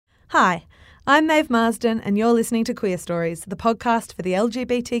Hi, I'm Maeve Marsden and you're listening to Queer Stories, the podcast for the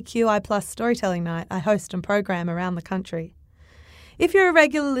LGBTQI+ storytelling night I host and program around the country. If you're a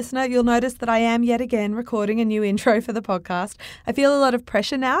regular listener, you'll notice that I am yet again recording a new intro for the podcast. I feel a lot of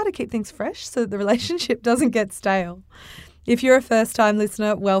pressure now to keep things fresh so that the relationship doesn't get stale. If you're a first-time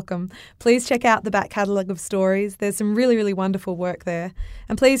listener, welcome. Please check out the back catalogue of stories. There's some really wonderful work there.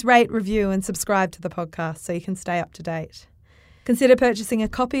 And please rate, review and subscribe to the podcast so you can stay up to date. Consider purchasing a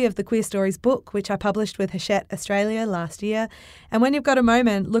copy of the Queer Stories book, which I published with Hachette Australia last year. And when you've got a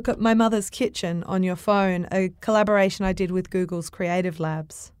moment, look at My Mother's Kitchen on your phone, a collaboration I did with Google's Creative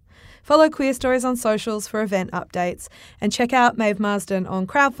Labs. Follow Queer Stories on socials for event updates and check out Maeve Marsden on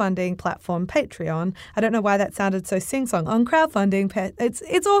crowdfunding platform Patreon. I don't know why that sounded so sing-song. On crowdfunding,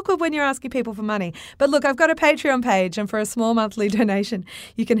 it's awkward when you're asking people for money. But look, I've got a Patreon page and for a small monthly donation,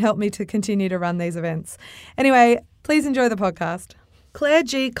 you can help me to continue to run these events. Anyway, please enjoy the podcast. Claire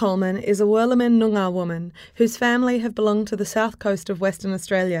G. Coleman is a Wurlamin Noongar woman whose family have belonged to the south coast of Western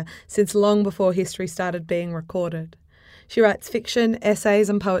Australia since long before history started being recorded. She writes fiction, essays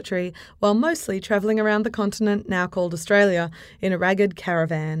and poetry while mostly travelling around the continent now called Australia in a ragged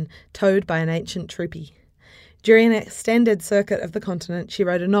caravan towed by an ancient troopy. During an extended circuit of the continent, she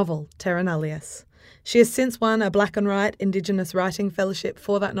wrote a novel, Terra Nullius. She has since won a Black and White Indigenous Writing Fellowship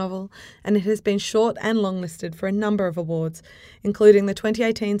for that novel, and it has been short and longlisted for a number of awards, including the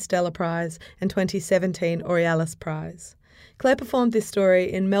 2018 Stella Prize and 2017 Aurealis Prize. Claire performed this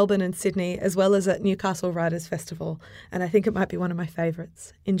story in Melbourne and Sydney, as well as at Newcastle Writers' Festival, and I think it might be one of my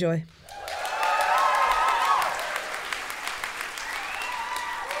favourites. Enjoy.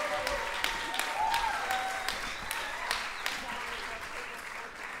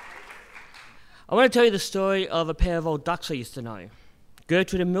 I want to tell you the story of a pair of old ducks I used to know.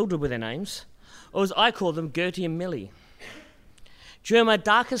 Gertrude and Mildred were their names, or as I call them, Gertie and Millie. During my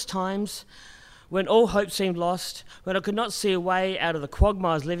darkest times, when all hope seemed lost, when I could not see a way out of the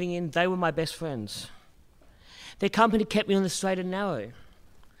quagmire I was living in, they were my best friends. Their company kept me on the straight and narrow,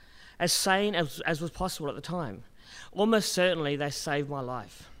 as sane as was possible at the time. Almost certainly they saved my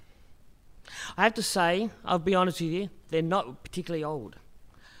life. I have to say, I'll be honest with you, they're not particularly old,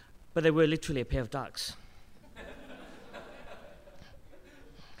 but they were literally a pair of ducks.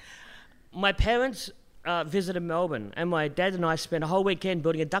 My parents visited Melbourne, and my dad and I spent a whole weekend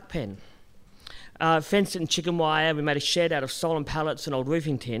building a duck pen. Fenced it in chicken wire, we made a shed out of stolen pallets and old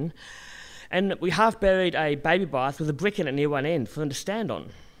roofing tin, and we half-buried a baby bath with a brick in it near one end for them to stand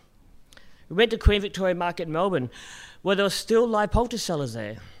on. We went to Queen Victoria Market in Melbourne, where there were still live poultry sellers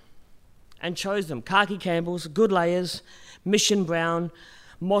there, and chose them. Khaki Campbells, good layers, mission brown,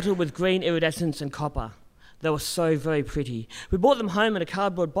 mottled with green iridescence and copper. They were so very pretty. We brought them home in a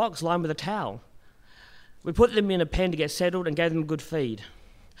cardboard box lined with a towel. We put them in a pen to get settled and gave them a good feed.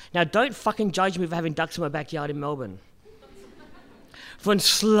 Now, don't fucking judge me for having ducks in my backyard in Melbourne. For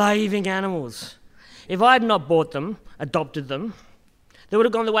enslaving animals. If I had not bought them, adopted them, they would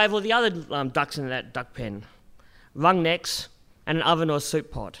have gone the way of all the other ducks in that duck pen. Wrung necks and an oven or a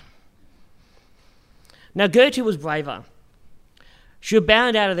soup pot. Now, Gertie was braver. She would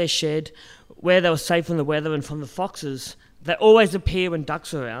bound out of their shed, where they were safe from the weather and from the foxes that always appear when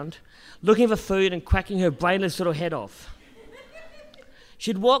ducks are around, looking for food and quacking her brainless little head off.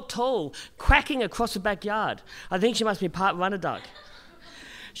 She'd walk tall, quacking across the backyard. I think she must be part runner duck.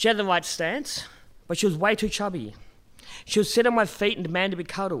 She had the right stance, but she was way too chubby. She would sit on my feet and demand to be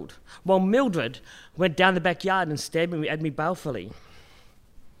cuddled, while Mildred went down the backyard and stared at me balefully.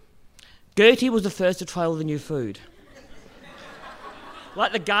 Gertie was the first to try all the new food.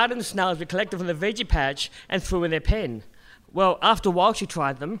 Like the garden snails we collected from the veggie patch and threw in their pen. Well, after a while she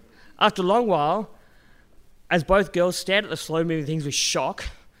tried them. After a long while, as both girls stared at the slow-moving things with shock,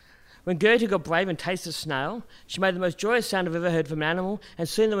 when Gertie got brave and tasted a snail, she made the most joyous sound I've ever heard from an animal, and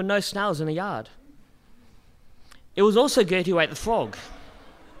soon there were no snails in the yard. It was also Gertie who ate the frog.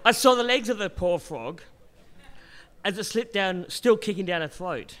 I saw the legs of the poor frog as it slipped down, still kicking down her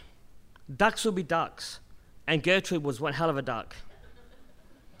throat. Ducks will be ducks, and Gertrude was one hell of a duck.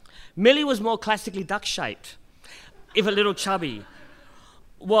 Millie was more classically duck-shaped, if a little chubby.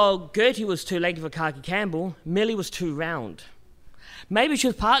 While Gertie was too lanky for Khaki Campbell, Millie was too round. Maybe she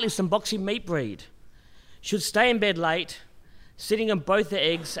was partly some boxy meat breed. She would stay in bed late, sitting on both the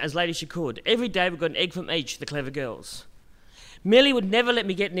eggs as late as she could. Every day we got an egg from each, the clever girls. Millie would never let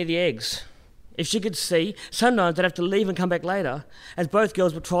me get near the eggs. If she could see, sometimes I'd have to leave and come back later, as both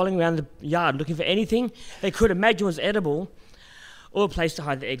girls were trawling around the yard looking for anything they could imagine was edible, or a place to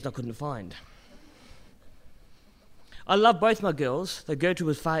hide the eggs I couldn't find. I love both my girls, though Gertrude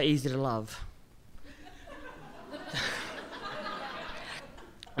was far easier to love.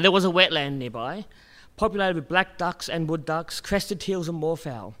 There was a wetland nearby, populated with black ducks and wood ducks, crested teals and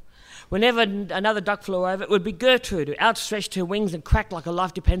moorfowl. Whenever another duck flew over, it would be Gertrude, who outstretched her wings and quacked like her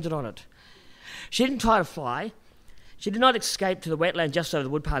life depended on it. She didn't try to fly. She did not escape to the wetland just over the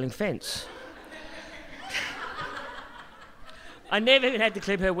wood paling fence. I never even had to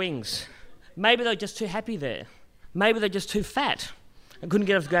clip her wings. Maybe they were just too happy there. Maybe they're just too fat and couldn't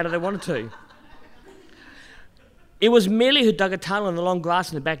get off the ground if they wanted to. It was Millie who dug a tunnel in the long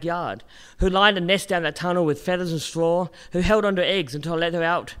grass in the backyard, who lined a nest down that tunnel with feathers and straw, who held onto eggs until I let her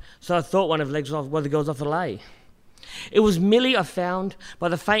out, so I thought one of the girls off the lay. It was Millie I found by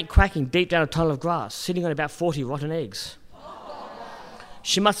the faint cracking deep down a tunnel of grass, sitting on about 40 rotten eggs.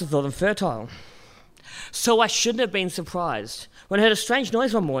 She must have thought them fertile. So I shouldn't have been surprised when I heard a strange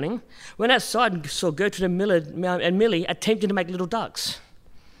noise one morning, went outside and saw Gertrude and Millie attempting to make little ducks.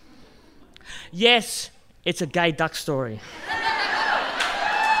 Yes, it's a gay duck story.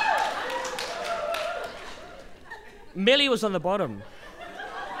 Millie was on the bottom,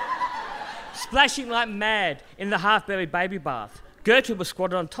 splashing like mad in the half-buried baby bath. Gertrude was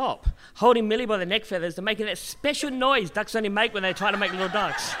squatted on top, holding Millie by the neck feathers and making that special noise ducks only make when they try to make little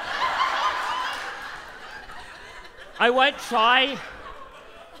ducks. I won't try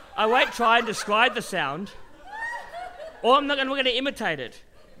and describe the sound, or I'm not going to imitate it.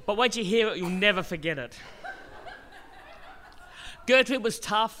 But once you hear it, you'll never forget it. Gertrude was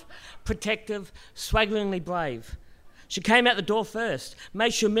tough, protective, swaggeringly brave. She came out the door first,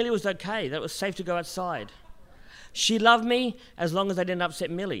 made sure Millie was okay, that it was safe to go outside. She loved me as long as I didn't upset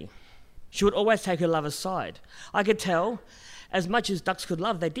Millie. She would always take her lover's side. I could tell, as much as ducks could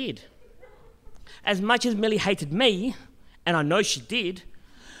love, they did. As much as Millie hated me, and I know she did,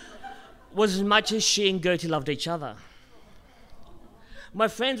 was as much as she and Gertie loved each other. My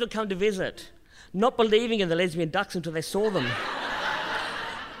friends would come to visit, not believing in the lesbian ducks until they saw them.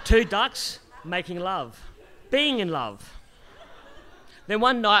 2 ducks making love, being in love. Then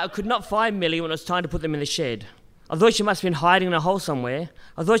one night I could not find Millie when it was time to put them in the shed. I thought she must have been hiding in a hole somewhere.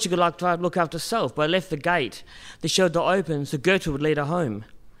 I thought she could look after herself, but I left the gate, the shed door open, so Gertrude would lead her home.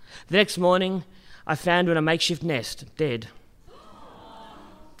 The next morning, I found her in a makeshift nest, dead.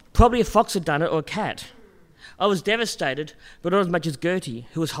 Probably a fox had done it, or a cat. I was devastated, but not as much as Gertie,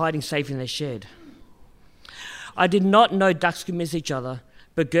 who was hiding safe in their shed. I did not know ducks could miss each other,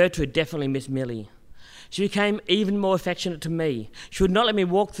 but Gertrude definitely missed Millie. She became even more affectionate to me. She would not let me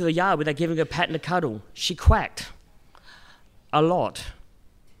walk through the yard without giving her a pat and a cuddle. She quacked. A lot.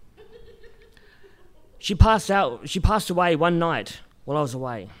 She passed away one night while I was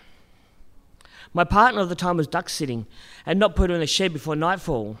away. My partner at the time was duck sitting and not put her in the shed before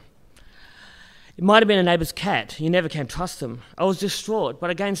nightfall. It might have been a neighbour's cat. You never can trust them. I was distraught, but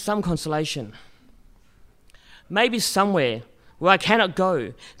I gained some consolation. Maybe somewhere where I cannot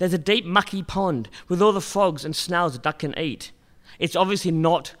go, there's a deep mucky pond with all the frogs and snails a duck can eat. It's obviously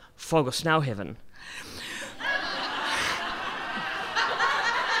not frog or snail heaven.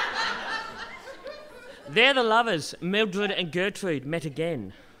 There the lovers, Mildred and Gertrude, met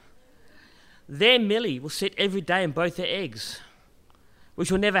again. There Millie will sit every day in both their eggs,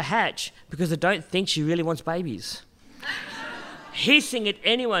 which will never hatch because I don't think she really wants babies. Hissing at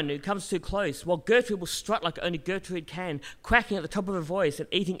anyone who comes too close, while Gertrude will strut like only Gertrude can, quacking at the top of her voice and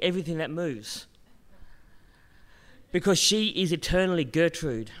eating everything that moves. Because she is eternally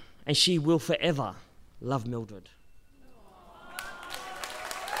Gertrude, and she will forever love Mildred.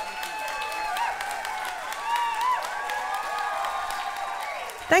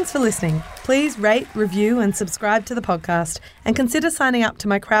 Thanks for listening. Please rate, review and subscribe to the podcast and consider signing up to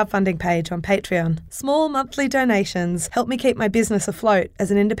my crowdfunding page on Patreon. Small monthly donations help me keep my business afloat as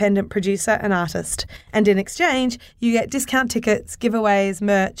an independent producer and artist. And in exchange, you get discount tickets, giveaways,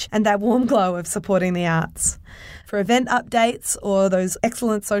 merch and that warm glow of supporting the arts. For event updates or those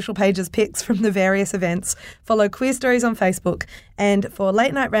excellent social pages pics from the various events, follow Queer Stories on Facebook. And for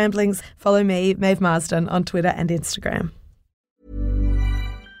late night ramblings, follow me, Maeve Marsden, on Twitter and Instagram.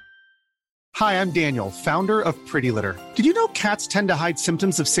 Hi, I'm Daniel, founder of Pretty Litter. Did you know cats tend to hide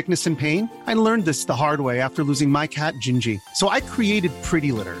symptoms of sickness and pain? I learned this the hard way after losing my cat, Gingy. So I created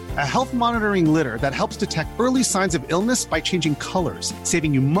Pretty Litter, a health monitoring litter that helps detect early signs of illness by changing colors,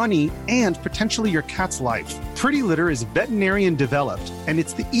 saving you money and potentially your cat's life. Pretty Litter is veterinarian developed, and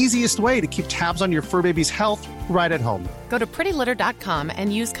it's the easiest way to keep tabs on your fur baby's health right at home. Go to prettylitter.com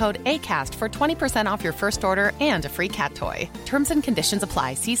and use code ACAST for 20% off your first order and a free cat toy. Terms and conditions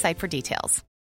apply. See site for details.